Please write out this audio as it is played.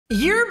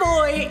Your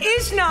boy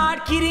is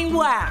not getting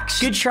waxed.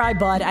 Good try,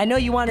 bud. I know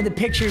you wanted the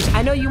pictures.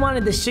 I know you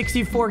wanted the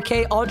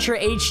 64K Ultra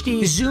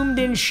HD zoomed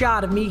in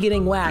shot of me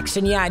getting waxed.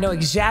 And yeah, I know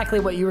exactly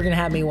what you were gonna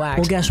have me waxed.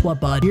 Well, guess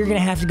what, bud? You're gonna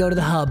have to go to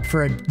the hub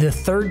for the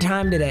third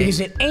time today because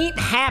it ain't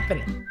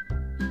happening.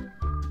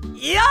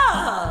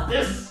 Yeah!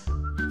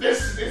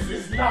 This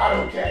is not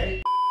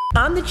okay.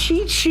 On the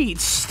cheat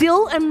sheet,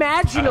 still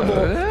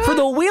imaginable for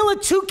the Wheel of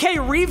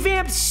 2K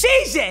revamped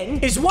season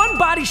is one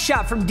body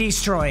shot from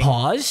Destroying.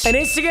 Pause. An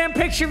Instagram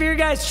picture of your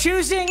guys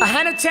choosing, a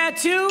henna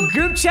tattoo,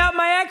 group chat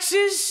my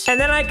exes, and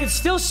then I could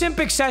still simp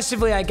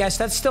excessively, I guess.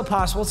 That's still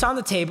possible. It's on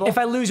the table if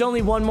I lose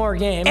only one more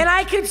game. And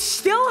I could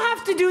still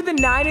have to do the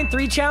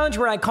 9-3 challenge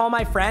where I call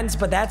my friends,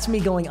 but that's me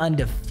going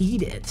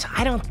undefeated.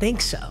 I don't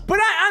think so. But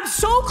I'm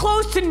so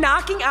close to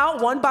knocking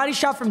out one body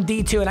shot from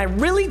D2, and I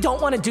really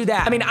don't want to do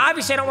that. I mean,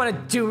 obviously, I don't want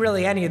to do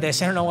really any of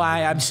this. I don't know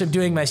why I'm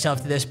subduing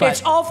myself to this, but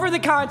it's all for the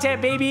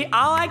content, baby.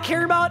 All I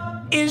care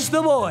about is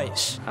the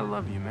boys. I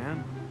love you,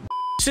 man.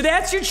 So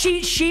that's your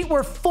cheat sheet.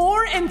 We're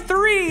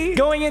 4-3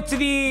 going into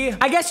the,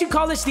 I guess you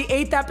call this the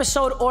 8th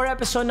episode or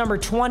episode number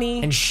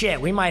 20. And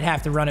shit, we might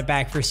have to run it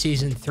back for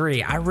season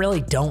 3. I really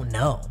don't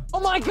know.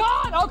 Oh my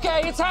God,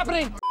 okay, it's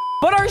happening.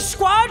 But our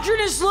squadron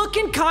is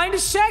looking kind of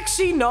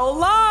sexy, no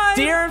lie.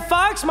 De'Aaron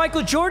Fox,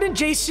 Michael Jordan,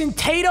 Jason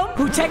Tatum,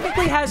 who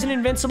technically has an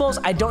Invincibles.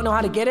 I don't know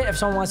how to get it. If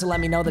someone wants to let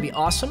me know, that'd be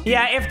awesome.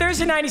 Yeah, if there's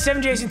a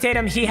 97 Jason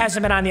Tatum, he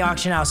hasn't been on the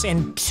auction house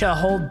in a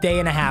whole day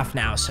and a half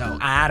now, so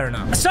I don't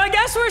know. So I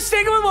guess we're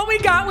sticking with what we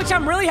got, which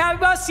I'm really happy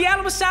about.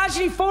 Seattle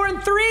Misogyny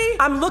 4-3.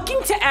 I'm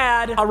looking to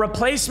add a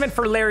replacement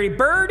for Larry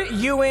Bird,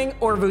 Ewing,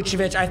 or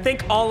Vucevic. I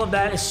think all of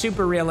that is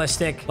super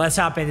realistic. Let's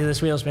hop into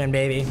this wheel spin,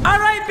 baby. All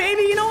right,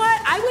 baby, you know what?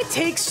 I would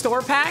take store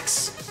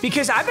packs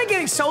because I've been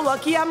getting so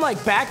lucky. I'm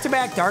like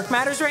back-to-back Dark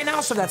Matters right now,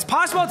 so that's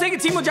possible. I'll take a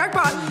Team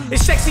Jackpot.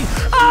 It's sexy.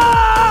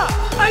 Ah!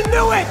 I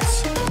knew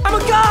it! I'm a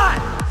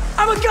god!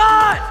 I'm a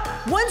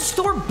god! One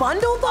store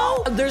bundle,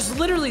 though? There's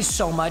literally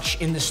so much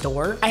in the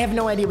store. I have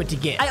no idea what to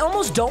get. I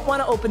almost don't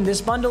want to open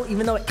this bundle,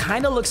 even though it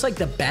kind of looks like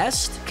the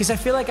best, because I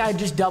feel like I'd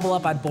just double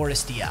up on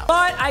Boris Diaw.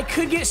 But I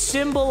could get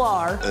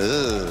Simbalar.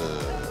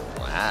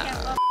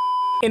 Wow.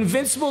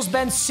 Invincibles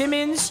Ben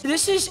Simmons.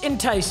 This is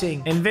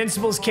enticing.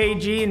 Invincibles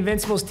KG,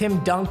 Invincibles Tim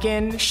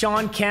Duncan,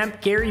 Sean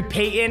Kemp, Gary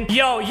Payton.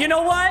 Yo, you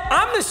know what?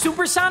 I'm the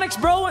Supersonics,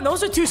 bro, and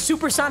those are two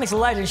Supersonics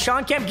legends.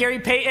 Sean Kemp, Gary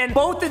Payton.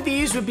 Both of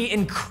these would be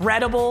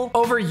incredible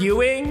over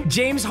Ewing.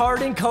 James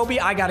Harden, Kobe.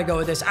 I gotta go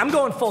with this. I'm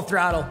going full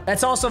throttle.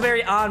 That's also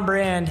very on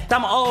brand.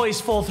 I'm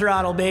always full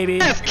throttle, baby.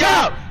 Let's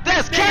go!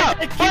 Let's go!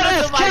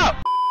 Let's go!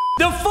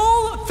 The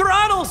Full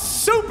Throttle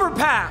Super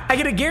Pack. I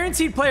get a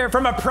guaranteed player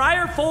from a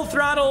prior Full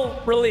Throttle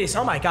release.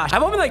 Oh my gosh.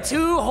 I've opened like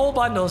 2 whole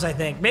bundles, I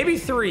think. Maybe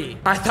 3.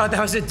 I thought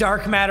that was a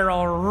Dark Matter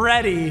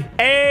already.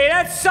 Hey,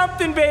 that's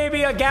something,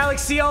 baby. A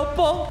Galaxy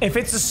Opal. If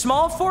it's a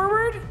small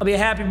forward, I'll be a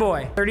happy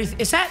boy. 30.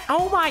 Is that?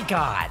 Oh my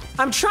God.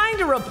 I'm trying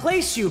to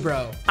replace you,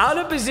 bro. Out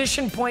of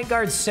position point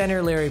guard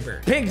center Larry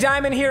Bird. Pink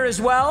Diamond here as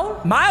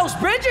well. Miles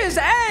Bridges.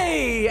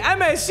 Hey,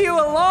 MSU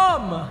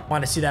alum.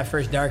 Want to see that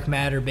first Dark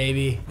Matter,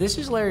 baby. This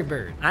is Larry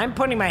Bird. I'm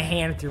putting my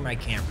hand through my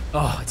camera.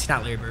 Oh, it's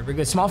not Larry Bird. We're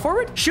good. Small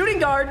forward. Shooting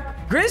guard.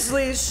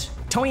 Grizzlies.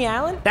 Tony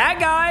Allen. That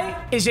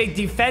guy is a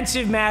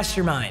defensive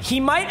mastermind. He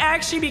might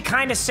actually be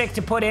kind of sick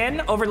to put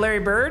in over Larry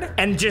Bird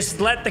and just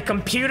let the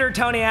computer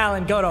Tony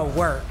Allen go to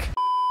work.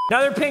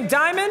 Another pink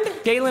diamond.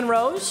 Jalen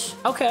Rose.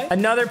 Okay.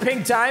 Another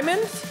pink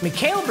diamond.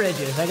 Mikal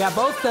Bridges. I got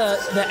both the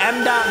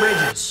M.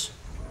 Bridges.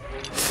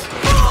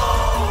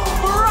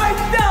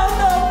 Right down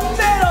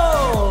the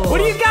middle. What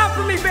do you got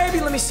for me, baby?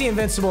 Let me see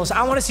Invincibles.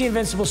 I want to see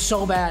Invincibles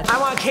so bad. I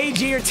want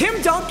KG or Tim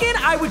Duncan.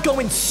 I would go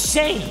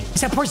insane.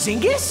 Is that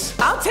Porzingis?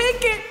 I'll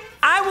take it.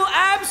 I will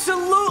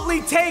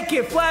absolutely take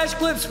it. Flash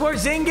clips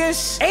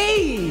Porzingis.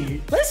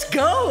 Hey, let's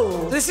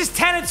go. This is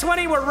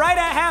 10-20. We're right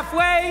at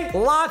halfway.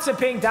 Lots of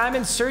pink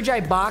diamonds. Serge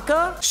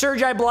Ibaka.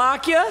 Serge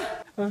Ibaka.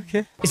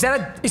 Okay. Is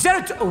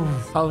that a,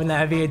 oh, and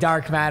that'd be a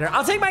Dark Matter.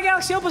 I'll take my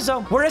Galaxy Opus,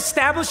 though. We're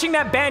establishing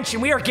that bench,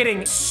 and we are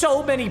getting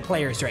so many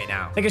players right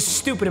now. Like a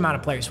stupid amount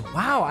of players.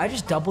 Wow, I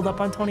just doubled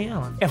up on Tony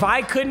Allen. If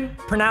I couldn't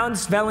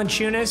pronounce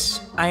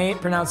Valanciunas, I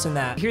ain't pronouncing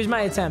that. Here's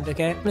my attempt,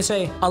 okay? I'm gonna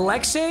say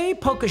Alexei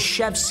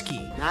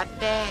Pokushevsky. Not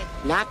bad,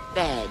 not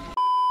bad.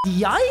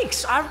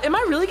 Yikes. Am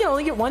I really gonna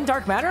only get one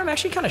Dark Matter? I'm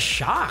actually kind of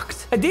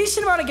shocked. A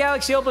decent amount of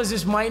Galaxy Opals.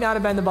 This might not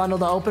have been the bundle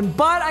to open,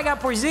 but I got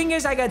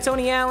Porzingis, I got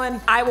Tony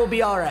Allen. I will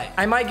be all right.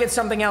 I might get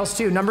something else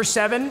too. Number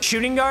 7,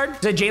 shooting guard.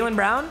 Is that Jaylen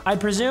Brown, I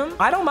presume?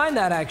 I don't mind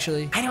that,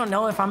 actually. I don't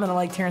know if I'm gonna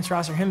like Terrence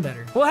Ross or him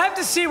better. We'll have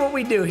to see what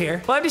we do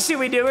here. We'll have to see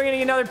what we do. We're gonna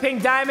get another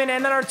pink diamond,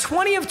 and then our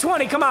 20 of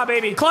 20. Come on,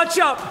 baby. Clutch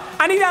up.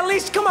 I need at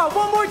least, come on,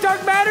 one more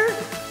Dark Matter.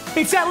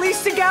 It's at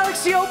least a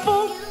Galaxy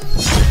Opal.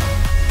 It's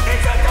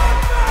a Dark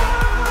Matter.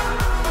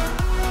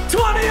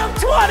 20 of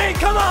 20,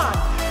 come on!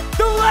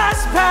 The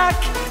last pack,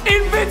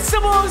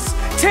 Invincibles,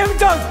 Tim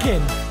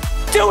Duncan.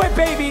 Do it,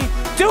 baby!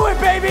 Do it,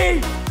 baby!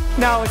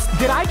 No, it's,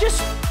 did I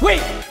just, wait!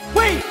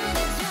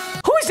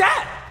 Who is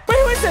that? Wait,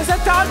 who is this? Is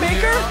that Don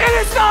Maker? It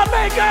is Don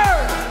Maker!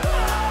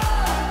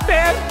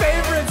 Fan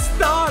favorites,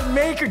 Thon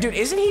Maker. Dude,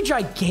 isn't he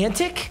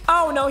gigantic?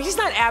 Oh, no, he's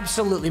not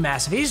absolutely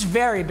massive. He's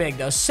very big,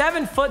 though.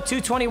 7 foot,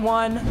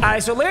 221. All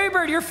right, so Larry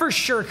Bird, you're for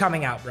sure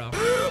coming out, bro.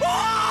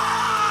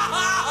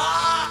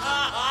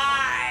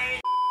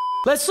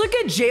 Let's look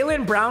at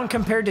Jaylen Brown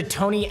compared to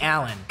Tony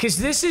Allen, because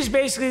this is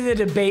basically the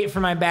debate for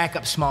my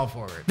backup small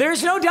forward.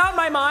 There's no doubt in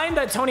my mind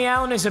that Tony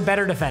Allen is a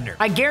better defender.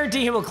 I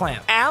guarantee he will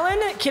clamp. Allen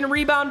can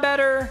rebound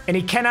better, and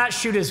he cannot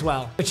shoot as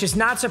well, which is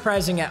not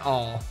surprising at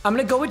all. I'm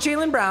going to go with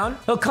Jaylen Brown.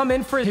 He'll come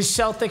in for his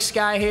Celtics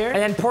guy here, and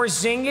then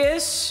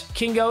Porzingis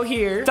can go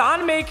here.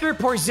 Thon Maker,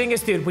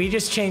 Porzingis, dude, we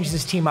just changed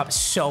this team up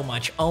so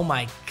much. Oh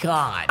my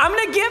God. I'm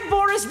going to give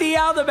Boris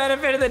Diaw the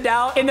benefit of the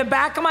doubt. In the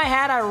back of my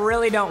head, I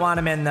really don't want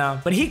him in, though,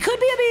 but he could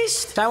be a beast.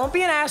 So I won't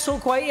be an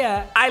asshole quite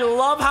yet. I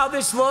love how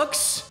this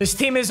looks. This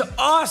team is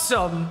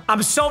awesome.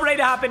 I'm so ready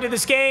to hop into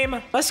this game.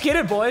 Let's get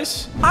it,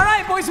 boys. All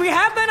right, boys, we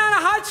have been on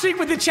a hot streak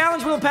with the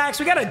challenge wheel packs.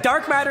 We got a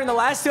dark matter in the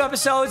last 2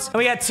 episodes, and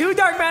we got 2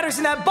 dark matters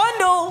in that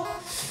bundle.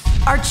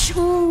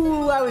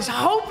 Ooh, I was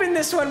hoping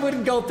this one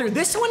wouldn't go through.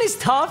 This one is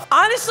tough,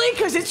 honestly,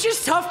 because it's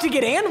just tough to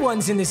get and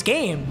ones in this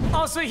game.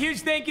 Also, a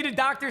huge thank you to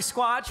Dr.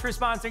 Squatch for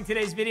sponsoring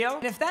today's video.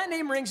 And if that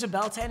name rings a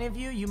bell to any of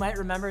you, you might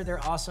remember their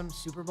awesome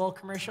Super Bowl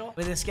commercial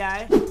with this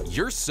guy.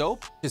 Your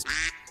soap is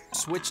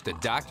switch to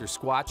Dr.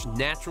 Squatch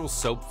Natural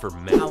Soap for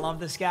Men. I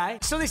love this guy.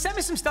 So they sent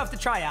me some stuff to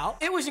try out.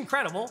 It was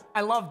incredible. I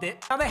loved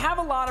it. Now they have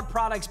a lot of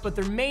products, but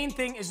their main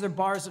thing is their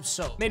bars of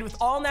soap. Made with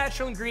all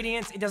natural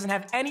ingredients. It doesn't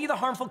have any of the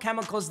harmful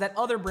chemicals that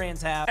other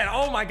brands have. And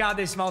oh my God,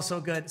 they smell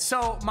so good.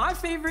 So my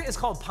favorite is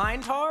called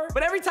Pine Tar,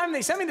 but every time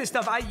they send me this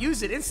stuff, I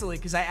use it instantly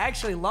because I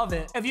actually love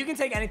it. If you can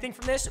take anything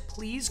from this,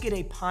 please get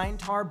a Pine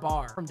Tar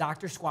bar from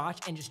Dr.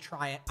 Squatch and just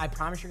try it. I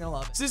promise you're gonna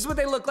love it. So this is what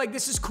they look like.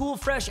 This is Cool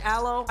Fresh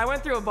Aloe. I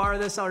went through a bar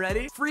of this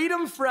already.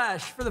 Freedom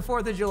Fresh for the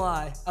 4th of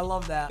July. I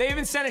love that. They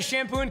even sent a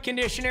shampoo and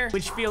conditioner,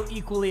 which feel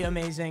equally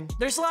amazing.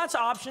 There's lots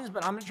of options,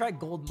 but I'm gonna try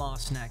Gold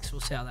Moss next. We'll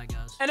see how that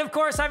goes. And of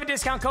course, I have a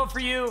discount code for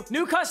you.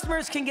 New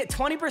customers can get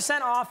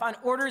 20% off on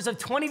orders of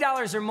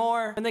 $20 or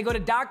more when they go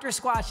to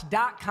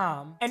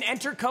drsquatch.com and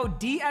enter code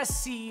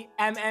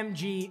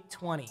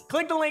DSCMMG20.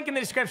 Click the link in the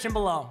description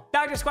below.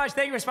 Dr. Squatch,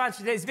 thank you for sponsoring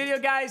today's video,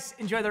 guys.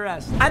 Enjoy the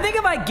rest. I think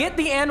if I get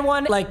the and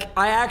one, like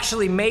I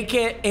actually make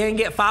it and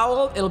get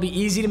fouled, it'll be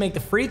easy to make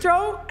the free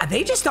throw.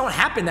 They just don't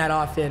happen that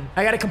often.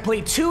 I got to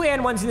complete 2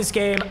 and ones in this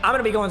game. I'm going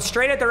to be going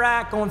straight at the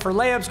rack, going for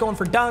layups, going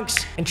for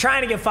dunks, and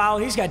trying to get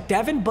fouled. He's got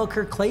Devin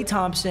Booker, Klay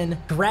Thompson,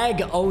 Greg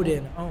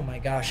Oden. Oh my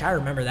gosh, I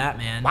remember that,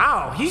 man.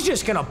 Wow, he's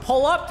just going to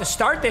pull up to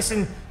start this,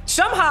 and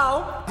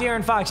somehow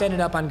De'Aaron Fox ended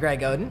up on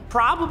Greg Oden.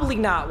 Probably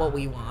not what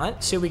we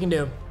want. See what we can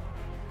do.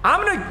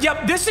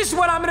 Yep, this is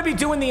what I'm going to be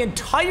doing the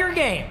entire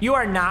game. You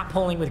are not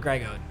pulling with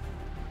Greg Oden.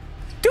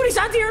 Dude, he's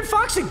on De'Aaron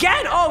Fox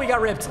again. Oh, he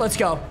got ripped. Let's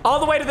go. All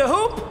the way to the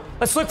hoop.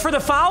 Let's look for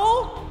the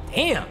foul.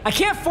 Damn, I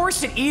can't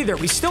force it either.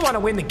 We still want to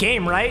win the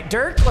game, right?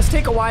 Dirk, let's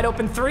take a wide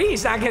open 3.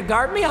 He's not going to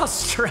guard me. I'll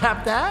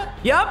strap that.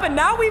 Yup, and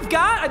now we've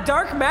got a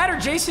dark matter,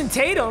 Jason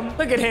Tatum.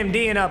 Look at him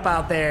D'ing up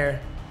out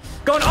there.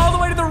 Going all the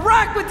way to the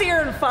rack with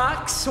De'Aaron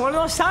Fox. One of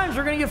those times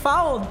we're going to get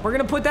fouled. We're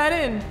going to put that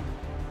in.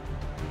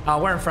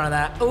 Oh, we're in front of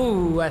that.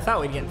 Ooh, I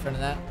thought we'd get in front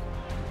of that.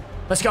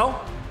 Let's go.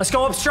 Let's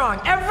go up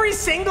strong. Every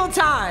single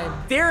time.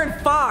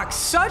 De'Aaron Fox,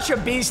 such a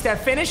beast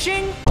at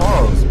finishing.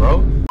 Pause,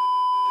 bro.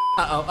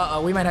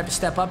 Uh-oh, we might have to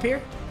step up here.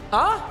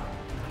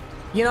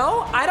 You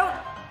know, I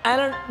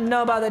don't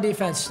know about that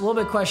defense. A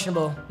little bit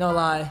questionable, no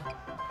lie.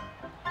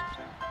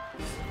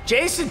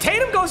 Jason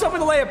Tatum goes up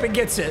with a layup and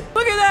gets it.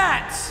 Look at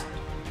that.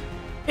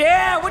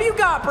 Yeah, what do you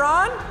got,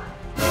 Bron?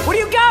 What do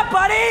you got,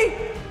 buddy?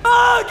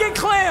 Oh, get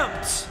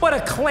clamped. What a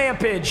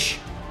clampage.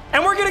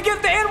 And we're gonna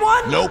get the and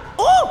one? Nope.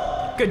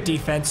 Oh, good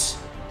defense.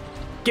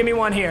 Give me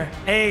one here.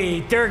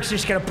 Hey, Dirk's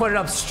just gonna put it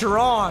up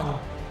strong.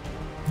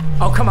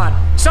 Oh, come on.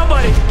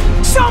 Somebody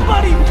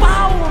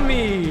foul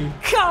me.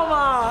 Come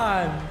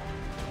on.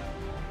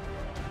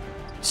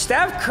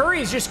 Steph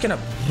Curry is just gonna...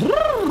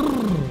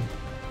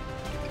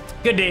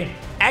 Good D.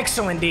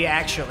 Excellent D,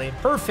 actually.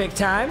 Perfect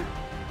time.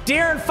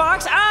 De'Aaron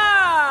Fox.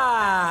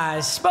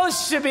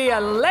 Supposed to be a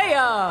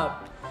layup.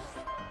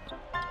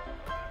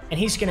 And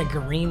he's gonna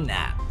green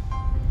that.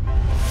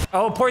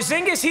 Oh,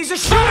 Porzingis, he's a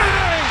shooter.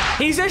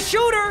 He's a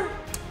shooter.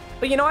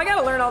 But you know, I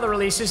gotta learn all the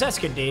releases. That's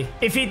good D.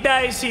 If he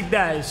does, he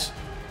does.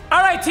 All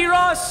right,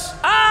 T-Ross.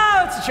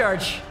 It's a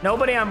charge.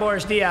 Nobody on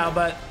Boris Diaw,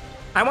 but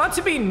I want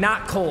to be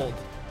not cold.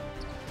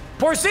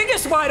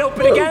 Porzingis wide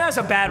open again. That's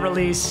a bad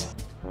release.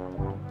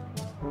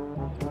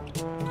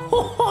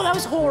 Oh, that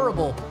was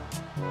horrible.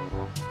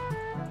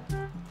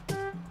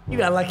 You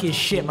got lucky as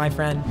shit, my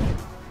friend.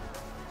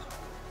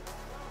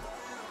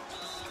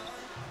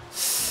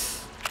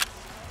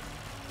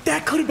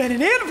 That could have been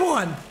an and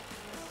one.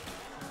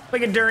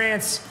 Look at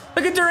Durant's.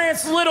 Look at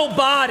Durant's little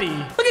body.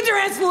 Look at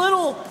Durant's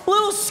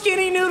little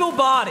skinny noodle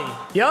body.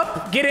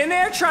 Yup, get in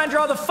there, try and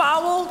draw the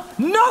foul.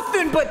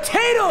 Nothing but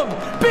Tatum.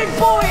 Big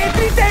boy,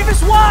 Anthony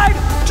Davis wide,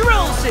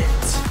 drills it.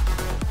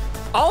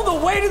 All the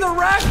way to the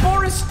rack,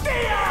 Boris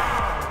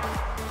Diaw.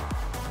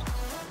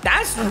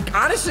 That's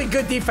honestly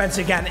good defense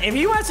again. If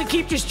he wants to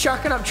keep just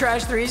chucking up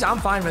trash threes, I'm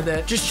fine with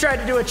it. Just tried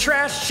to do a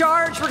trash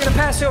charge. We're gonna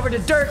pass over to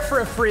Dirk for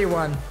a free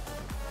one.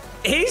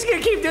 He's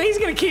gonna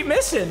keep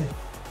missing.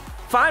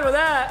 Fine with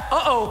that.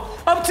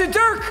 Uh-oh. Up to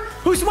Dirk,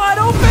 who's wide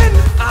open.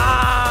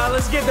 Ah,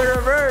 let's get the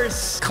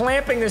reverse.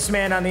 Clamping this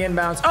man on the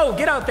inbounds. Oh,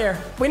 get out there.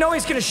 We know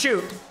he's gonna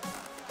shoot.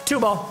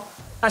 2-ball.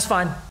 That's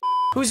fine.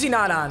 Who's he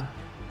not on?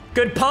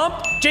 Good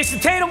pump. Jason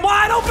Tatum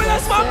wide open.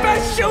 That's my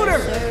best shooter.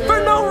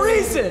 For no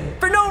reason.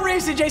 For no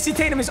reason, Jason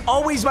Tatum is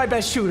always my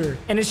best shooter.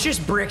 And it's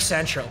just brick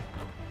central.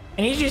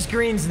 And he just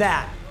greens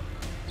that.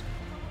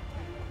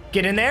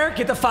 Get in there.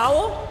 Get the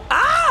foul.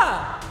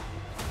 Ah!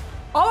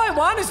 All I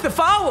want is the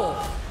foul.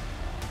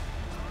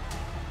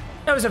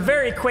 That was a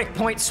very quick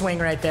point swing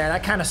right there.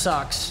 That kind of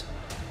sucks.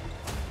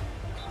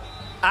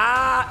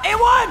 Ah, and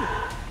one!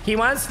 He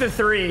wants the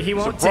three. He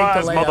won't take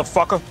the layup.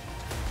 Motherfucker.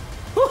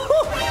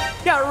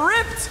 Got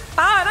ripped.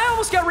 Ah, and I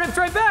almost got ripped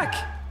right back.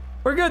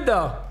 We're good,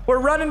 though. We're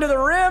running to the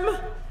rim,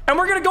 and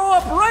we're going to go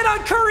up right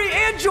on Curry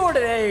and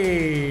Jordan.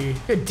 Hey,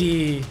 good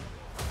D.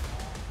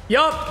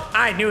 Yup,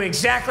 I knew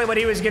exactly what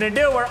he was going to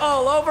do. We're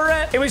all over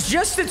it. It was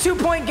just a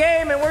 2-point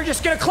game, and we're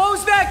just going to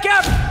close that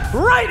gap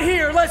right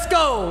here. Let's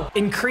go.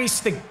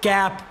 Increase the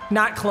gap,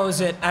 not close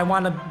it. I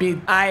want to be,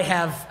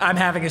 I'm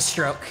having a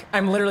stroke.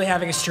 I'm literally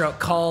having a stroke.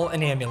 Call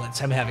an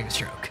ambulance. I'm having a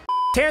stroke.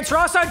 Terrence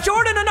Ross on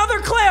Jordan, another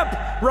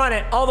clip. Run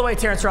it all the way,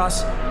 Terrence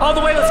Ross. All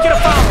the way, let's get a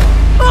foul.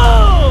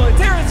 Oh,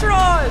 Terrence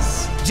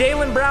Ross.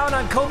 Jaylen Brown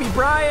on Kobe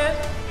Bryant.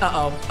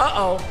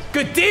 Uh-oh.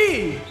 Good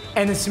D.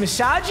 And it's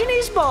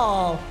misogyny's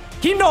ball.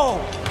 He's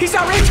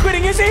not rage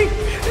quitting, is he?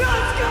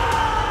 Let's go!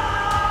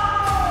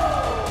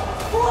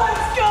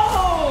 Let's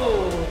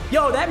go!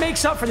 Yo, that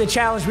makes up for the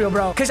challenge wheel,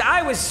 bro. Because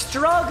I was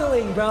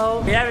struggling,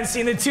 bro. We haven't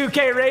seen the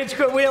 2K rage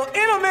quit wheel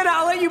in a minute.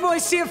 I'll let you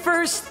boys see it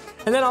first.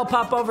 And then I'll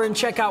pop over and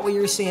check out what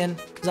you're seeing.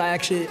 Because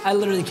I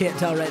literally can't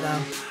tell right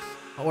now.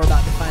 But we're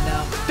about to find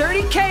out.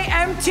 30K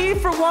MT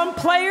for one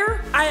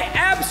player. I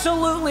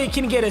absolutely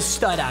can get a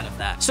stud out of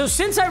that. So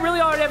since I really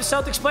already have a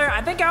Celtics player,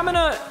 I think I'm going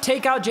to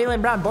take out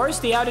Jaylen Brown.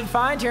 Boris Diaw did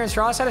fine. Terrence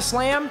Ross had a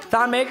slam.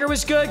 Thon Maker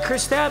was good.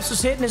 Chris Stapps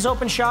was hitting his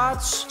open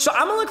shots. So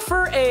I'm going to look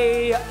for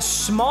a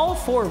small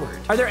forward.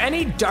 Are there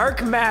any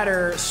dark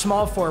matter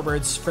small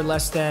forwards for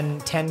less than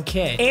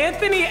 10K?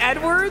 Anthony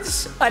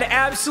Edwards, an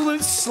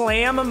absolute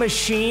slam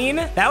machine.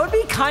 That would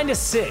be kind of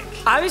sick.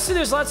 Obviously,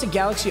 there's lots of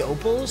Galaxy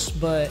Opals,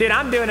 but dude,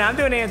 I'm doing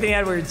Anthony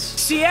Edwards.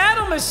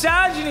 Seattle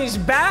Misogyny's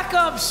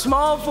backup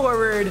small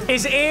forward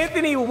is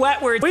Anthony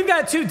Wetward. We've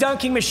got 2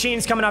 dunking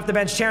machines coming off the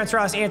bench. Terrence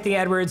Ross, Anthony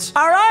Edwards.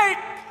 All right.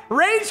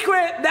 Rage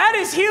quit. That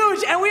is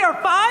huge. And we are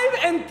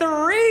 5-3.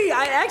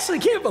 I actually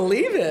can't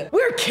believe it.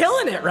 We're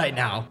killing it right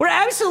now. We're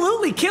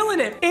absolutely killing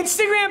it.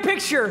 Instagram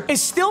picture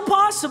is still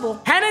possible.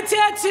 Henna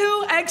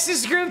tattoo,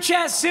 exes group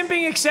chat,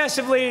 simping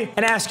excessively,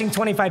 and asking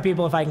 25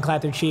 people if I can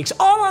clap their cheeks.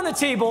 All on the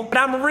table. But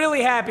I'm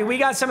really happy. We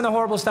got some of the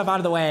horrible stuff out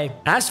of the way.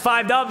 That's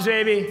 5 dubs,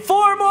 baby.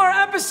 4 more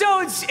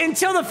episodes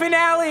until the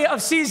finale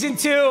of season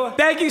 2.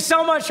 Thank you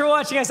so much for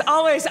watching. As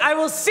always, I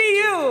will see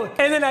you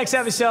in the next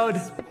episode.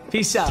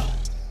 Peace out.